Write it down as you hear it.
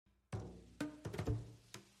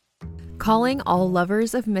Calling all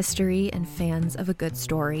lovers of mystery and fans of a good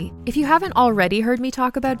story. If you haven't already heard me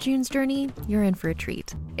talk about June's Journey, you're in for a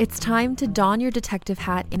treat. It's time to don your detective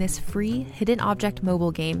hat in this free hidden object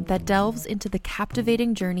mobile game that delves into the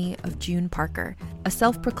captivating journey of June Parker, a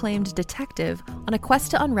self-proclaimed detective on a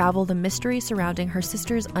quest to unravel the mystery surrounding her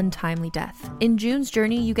sister's untimely death. In June's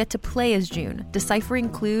Journey, you get to play as June, deciphering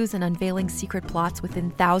clues and unveiling secret plots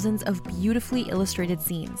within thousands of beautifully illustrated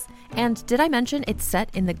scenes. And did I mention it's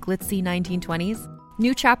set in the glitzy 1920s?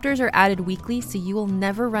 New chapters are added weekly, so you will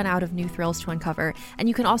never run out of new thrills to uncover, and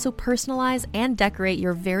you can also personalize and decorate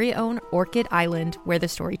your very own Orchid Island where the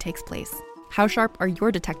story takes place. How sharp are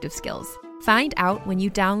your detective skills? Find out when you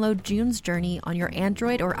download June's Journey on your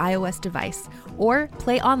Android or iOS device, or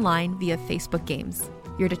play online via Facebook Games.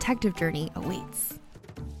 Your detective journey awaits.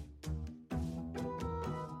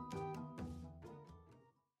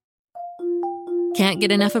 Can't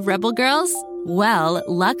get enough of Rebel Girls? Well,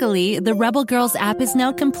 luckily, the Rebel Girls app is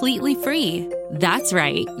now completely free. That's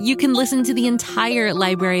right. You can listen to the entire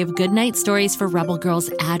library of goodnight stories for Rebel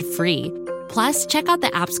Girls ad-free. Plus, check out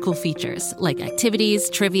the app's cool features like activities,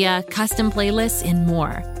 trivia, custom playlists, and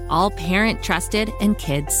more. All parent-trusted and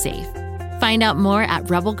kids-safe. Find out more at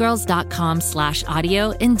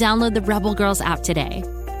rebelgirls.com/audio and download the Rebel Girls app today.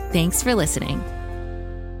 Thanks for listening.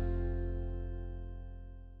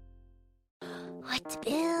 What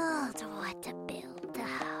to build?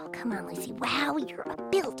 Oh, come on, Lucy. Wow, you're a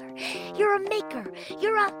builder. You're a maker.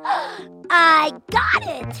 You're a... I got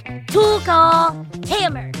it! Tool call.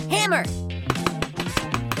 Hammer.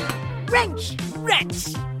 Wrench.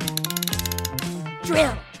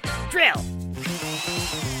 Drill.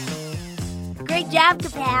 Great job,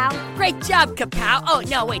 Kapow. Great job, Kapow. Oh,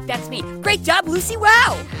 no, wait, that's me. Great job, Lucy.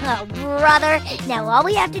 Wow. Oh, brother. Now all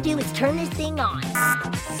we have to do is turn this thing on.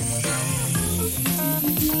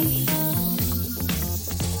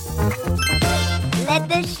 Let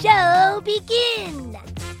the show begin!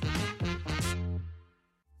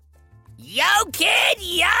 Yo, kid,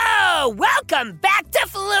 yo! Welcome back to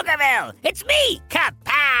Pflugerville! It's me,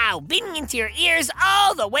 Kapow, beaming into your ears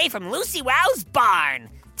all the way from Lucy Wow's barn.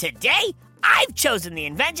 Today, I've chosen the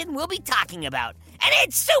invention we'll be talking about, and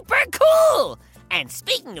it's super cool! And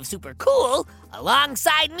speaking of super cool,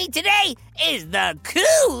 alongside me today is the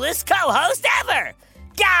coolest co-host ever,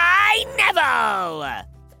 Guy Neville!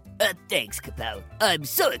 Thanks, Kapow. I'm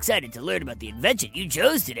so excited to learn about the invention you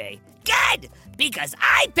chose today. Good! Because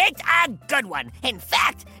I picked a good one. In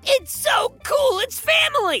fact, it's so cool it's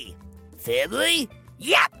family. Family?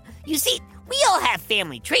 Yep. You see, we all have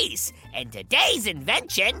family trees, and today's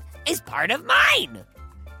invention is part of mine.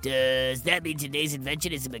 Does that mean today's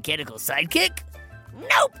invention is a mechanical sidekick?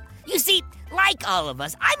 Nope. You see, like all of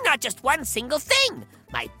us, I'm not just one single thing.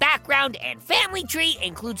 My background and family tree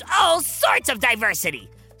includes all sorts of diversity.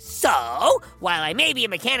 So, while I may be a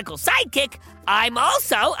mechanical sidekick, I'm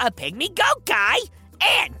also a pygmy goat guy.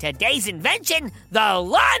 And today's invention, the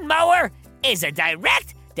lawnmower, is a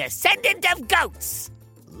direct descendant of goats.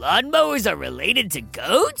 Lawnmowers are related to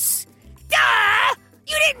goats? Duh!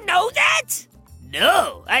 You didn't know that?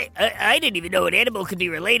 No, I didn't even know an animal could be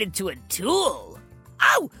related to a tool.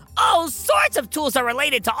 Oh, all sorts of tools are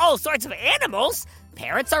related to all sorts of animals.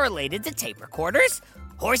 Parrots are related to tape recorders.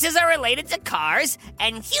 Horses are related to cars,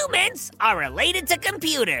 and humans are related to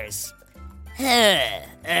computers.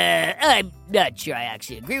 I'm not sure I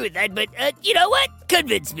actually agree with that, but you know what?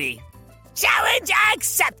 Convince me. Challenge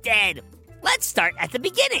accepted! Let's start at the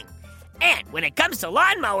beginning. And when it comes to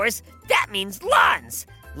lawnmowers, that means lawns.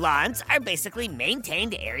 Lawns are basically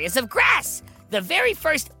maintained areas of grass. The very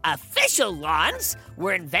first official lawns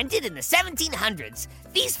were invented in the 1700s.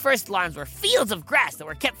 These first lawns were fields of grass that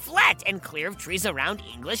were kept flat and clear of trees around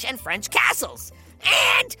English and French castles.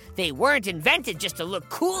 And they weren't invented just to look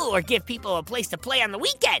cool or give people a place to play on the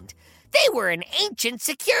weekend. They were an ancient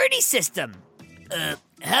security system.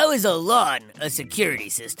 How is a lawn a security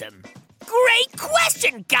system? Great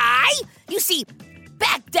question, Guy! You see,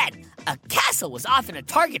 back then, a castle was often a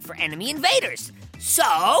target for enemy invaders.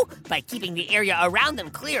 So, by keeping the area around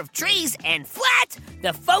them clear of trees and flat,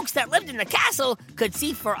 the folks that lived in the castle could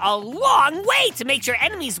see for a long way to make sure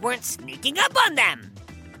enemies weren't sneaking up on them.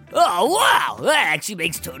 Oh, wow, that actually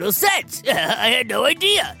makes total sense. I had no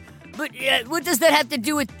idea. But what does that have to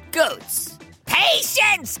do with goats?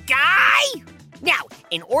 Patience, Guy! Now,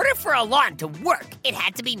 in order for a lawn to work, it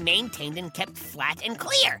had to be maintained and kept flat and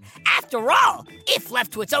clear. After all, if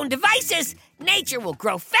left to its own devices, nature will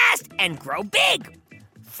grow fast and grow big.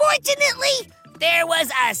 Fortunately, there was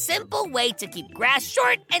a simple way to keep grass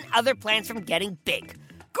short and other plants from getting big.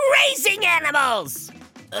 Grazing animals!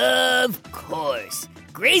 Of course.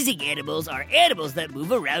 Grazing animals are animals that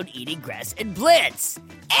move around eating grass and plants.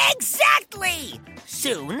 Exactly!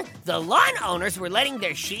 Soon, the lawn owners were letting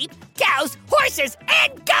their sheep, cows, horses,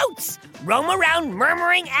 and goats roam around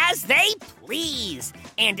murmuring as they please.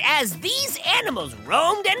 And as these animals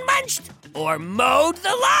roamed and munched or mowed the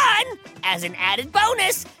lawn, as an added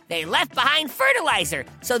bonus, they left behind fertilizer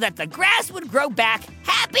so that the grass would grow back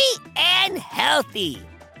happy and healthy.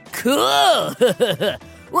 Cool!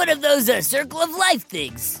 One of those circle of life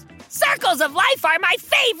things. Circles of life are my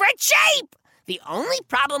favorite shape! The only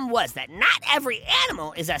problem was that not every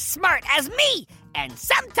animal is as smart as me, and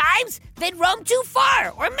sometimes they'd roam too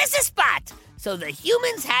far or miss a spot. So the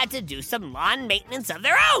humans had to do some lawn maintenance of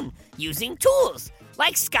their own, using tools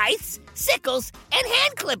like scythes, sickles, and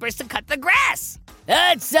hand clippers to cut the grass.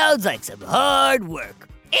 That sounds like some hard work.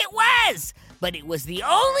 It was, but it was the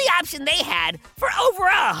only option they had for over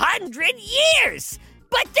 100 years.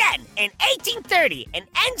 But then, in 1830, an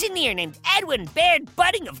engineer named Edwin Baird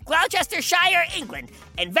Budding of Gloucestershire, England,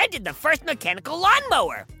 invented the first mechanical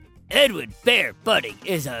lawnmower. Edwin Baird Budding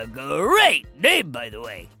is a great name, by the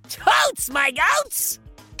way. Totes, my goats!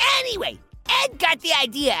 Anyway, Ed got the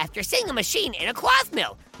idea after seeing a machine in a cloth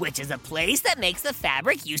mill, which is a place that makes the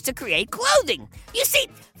fabric used to create clothing. You see,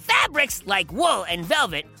 fabrics like wool and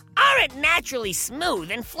velvet aren't naturally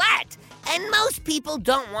smooth and flat, and most people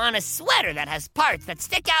don't want a sweater that has parts that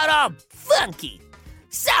stick out all funky.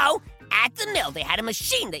 So, at the mill, they had a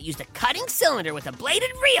machine that used a cutting cylinder with a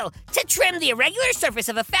bladed reel to trim the irregular surface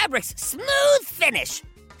of a fabric's smooth finish.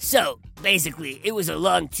 So, basically, it was a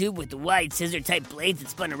long tube with the wide scissor-type blades that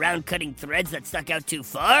spun around cutting threads that stuck out too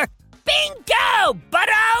far. Bingo,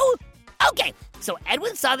 buddo! Okay, so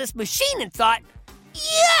Edwin saw this machine and thought,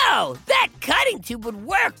 yo, that cutting tube would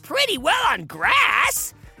work pretty well on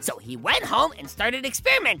grass. So he went home and started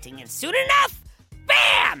experimenting, and soon enough,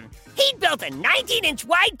 bam! He'd built a 19-inch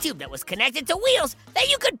wide tube that was connected to wheels that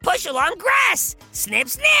you could push along grass. Snip,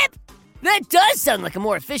 snip! That does sound like a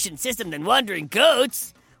more efficient system than wandering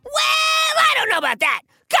goats. Well, I don't know about that.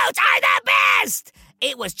 Goats are the best!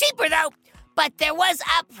 It was cheaper, though, but there was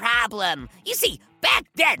a problem. You see, back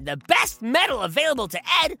then, the best metal available to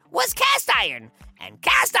Ed was cast iron, and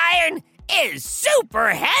cast iron is super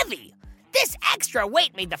heavy. This extra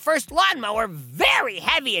weight made the first lawnmower very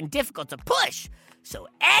heavy and difficult to push, so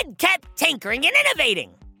Ed kept tinkering and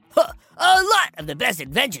innovating. A lot of the best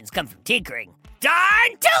inventions come from tinkering.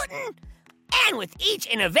 Darn tootin'! And with each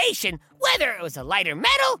innovation, whether it was a lighter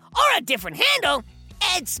metal or a different handle,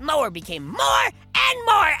 Ed's mower became more and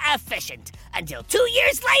more efficient, until 2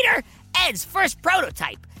 years later, Ed's first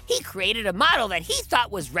prototype, he created a model that he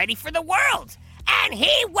thought was ready for the world. And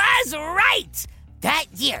he was right! That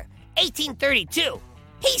year, 1832,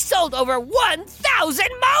 he sold over 1,000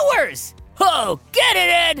 mowers! Oh, get it,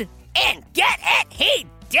 Ed! And get it, he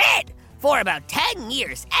did! For about 10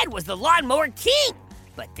 years, Ed was the lawnmower king.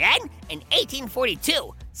 But then, in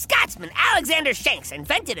 1842, Scotsman Alexander Shanks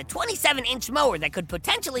invented a 27-inch mower that could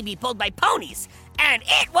potentially be pulled by ponies, and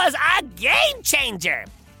it was a game changer!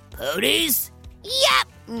 Ponies? Yep,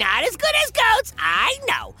 not as good as goats, I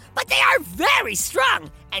know, but they are very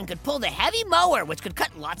strong and could pull the heavy mower, which could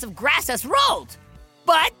cut lots of grass as rolled.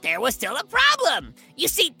 But there was still a problem. You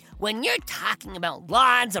see, when you're talking about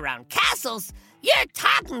lawns around castles, you're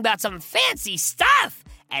talking about some fancy stuff,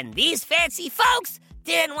 and these fancy folks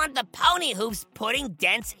didn't want the pony hooves putting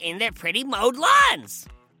dents in their pretty mowed lawns.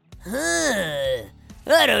 I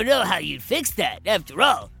don't know how you'd fix that. After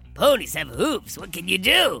all, ponies have hooves. What can you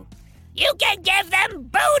do? You can give them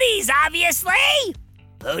booties, obviously!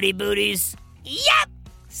 Pony booties? Yep!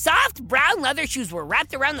 Soft brown leather shoes were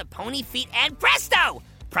wrapped around the pony feet and presto!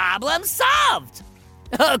 Problem solved!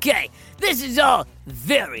 Okay, this is all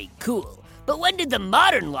very cool. But when did the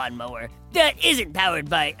modern lawnmower that isn't powered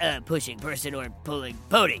by a pushing person or pulling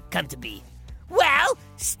pony come to be? Well,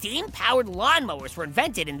 steam-powered lawnmowers were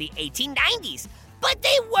invented in the 1890s, but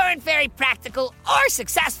they weren't very practical or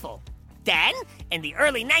successful. Then, in the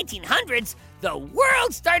early 1900s, the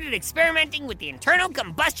world started experimenting with the internal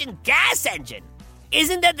combustion gas engine.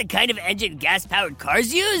 Isn't that the kind of engine gas-powered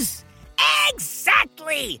cars use?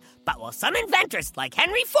 Exactly! But while some inventors, like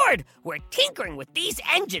Henry Ford, were tinkering with these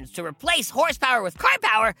engines to replace horsepower with car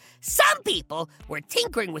power, some people were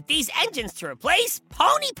tinkering with these engines to replace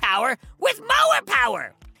pony power with mower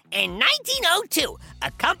power. In 1902,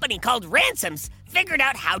 a company called Ransom's figured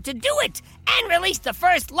out how to do it and released the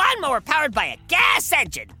first lawnmower powered by a gas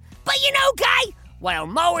engine. But you know, Guy, while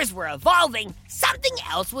mowers were evolving, something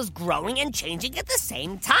else was growing and changing at the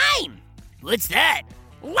same time. What's that?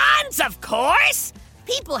 Lawns, of course!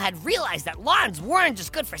 People had realized that lawns weren't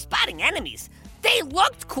just good for spotting enemies. They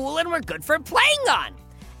looked cool and were good for playing on.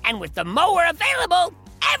 And with the mower available,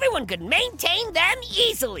 everyone could maintain them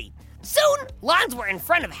easily. Soon, lawns were in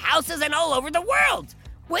front of houses and all over the world,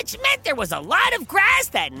 which meant there was a lot of grass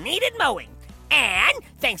that needed mowing. And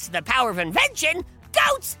thanks to the power of invention,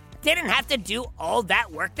 goats didn't have to do all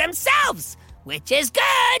that work themselves, which is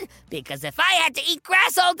good, because if I had to eat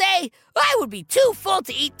grass all day, I would be too full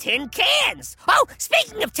to eat tin cans. Oh,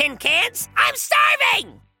 speaking of tin cans, I'm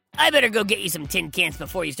starving! I better go get you some tin cans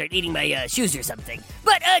before you start eating my shoes or something.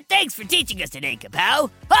 But thanks for teaching us today,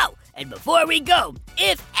 Kapow. Oh, and before we go,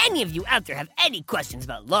 if any of you out there have any questions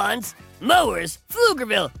about lawns, mowers,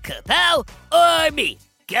 Pflugerville, Kapow, or me,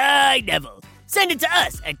 Guy Neville, send it to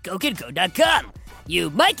us at GoKidGo.com. You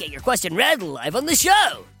might get your question read live on the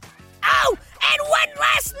show. Oh, and one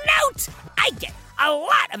last note! I get a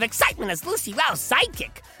lot of excitement as Lucy Wow's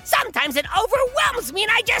sidekick. Sometimes it overwhelms me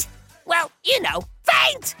and I just,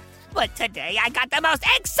 faint! But today I got the most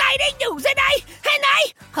exciting news and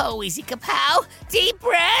oh, easy, Kapow, deep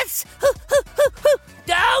breaths,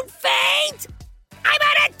 don't faint! I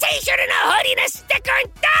bought a t-shirt and a hoodie and a sticker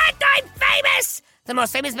and I'm famous! The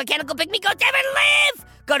most famous mechanical pygmy goat to ever live!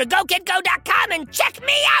 Go to GoKidGo.com and check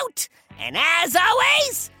me out! And as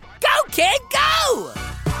always, Go Kid Go!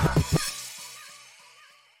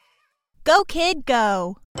 Go Kid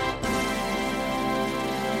Go!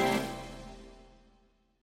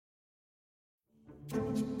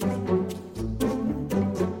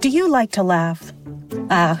 Do you like to laugh?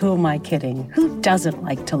 Who am I kidding? Who doesn't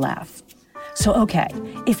like to laugh? So, okay,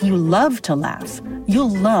 if you love to laugh, you'll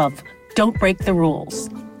love Don't Break the Rules.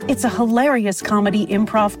 It's a hilarious comedy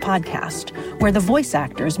improv podcast where the voice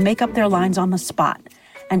actors make up their lines on the spot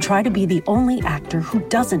and try to be the only actor who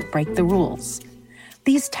doesn't break the rules.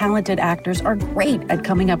 These talented actors are great at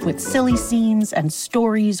coming up with silly scenes and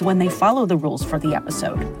stories when they follow the rules for the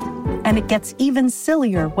episode. And it gets even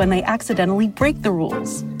sillier when they accidentally break the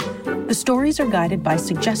rules. The stories are guided by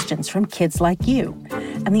suggestions from kids like you,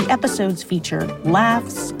 and the episodes feature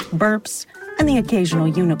laughs, burps, and the occasional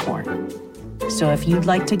unicorn. So if you'd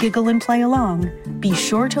like to giggle and play along, be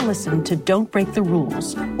sure to listen to Don't Break the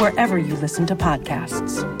Rules wherever you listen to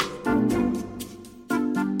podcasts.